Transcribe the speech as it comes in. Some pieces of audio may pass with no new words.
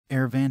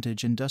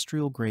AirVantage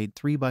Industrial Grade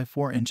 3 by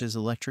 4 inches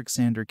electric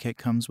sander kit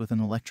comes with an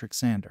electric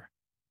sander,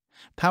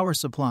 power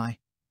supply,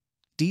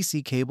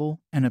 DC cable,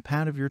 and a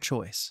pad of your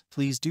choice.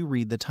 Please do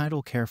read the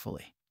title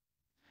carefully,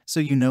 so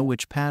you know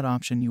which pad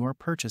option you are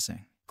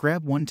purchasing.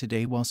 Grab one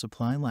today while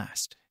supply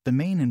lasts. The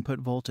main input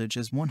voltage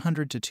is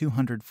 100 to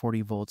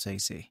 240 volts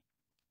AC,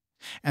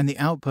 and the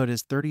output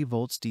is 30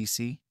 volts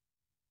DC.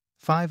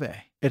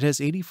 5A. It has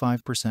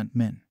 85%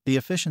 min. The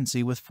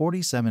efficiency with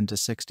 47 to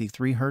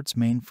 63 Hz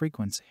main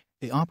frequency.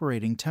 The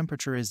operating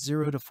temperature is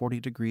 0 to 40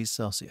 degrees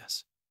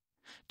Celsius,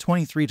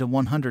 23 to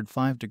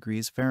 105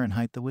 degrees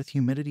Fahrenheit, with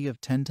humidity of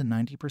 10 to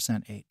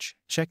 90% H.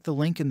 Check the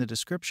link in the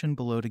description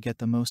below to get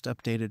the most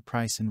updated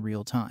price in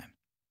real time.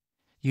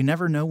 You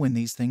never know when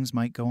these things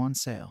might go on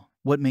sale.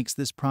 What makes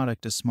this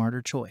product a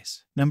smarter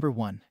choice? Number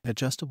 1.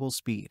 Adjustable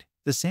speed.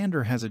 The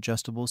sander has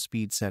adjustable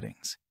speed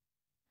settings,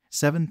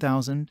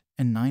 7,000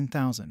 and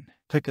 9,000.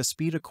 Pick a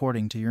speed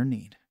according to your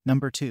need.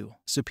 Number 2.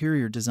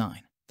 Superior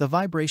design. The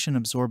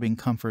vibration-absorbing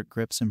comfort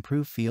grips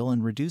improve feel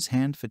and reduce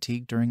hand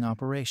fatigue during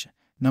operation.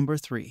 Number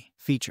 3.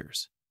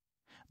 Features.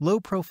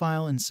 Low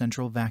profile and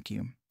central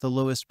vacuum. The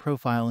lowest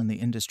profile in the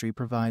industry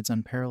provides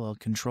unparalleled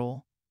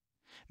control,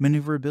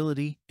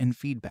 maneuverability, and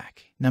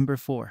feedback. Number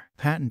 4.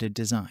 Patented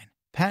design.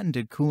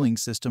 Patented cooling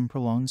system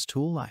prolongs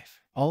tool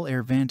life. All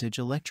AirVantage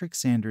electric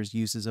sanders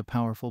uses a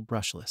powerful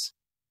brushless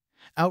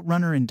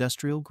Outrunner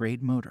industrial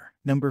grade motor.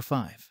 Number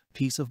 5.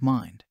 Peace of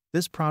mind.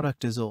 This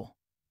product is OL,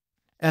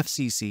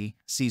 FCC,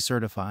 C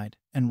certified,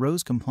 and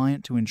RoHS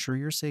compliant to ensure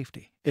your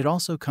safety. It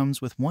also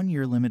comes with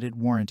 1-year limited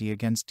warranty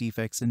against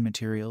defects in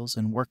materials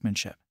and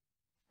workmanship.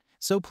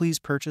 So please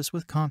purchase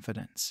with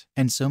confidence.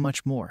 And so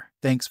much more.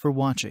 Thanks for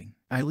watching.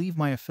 I leave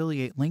my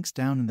affiliate links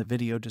down in the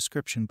video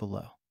description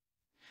below.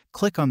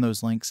 Click on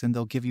those links and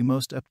they'll give you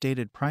most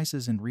updated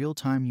prices in real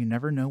time. You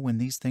never know when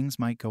these things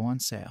might go on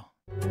sale.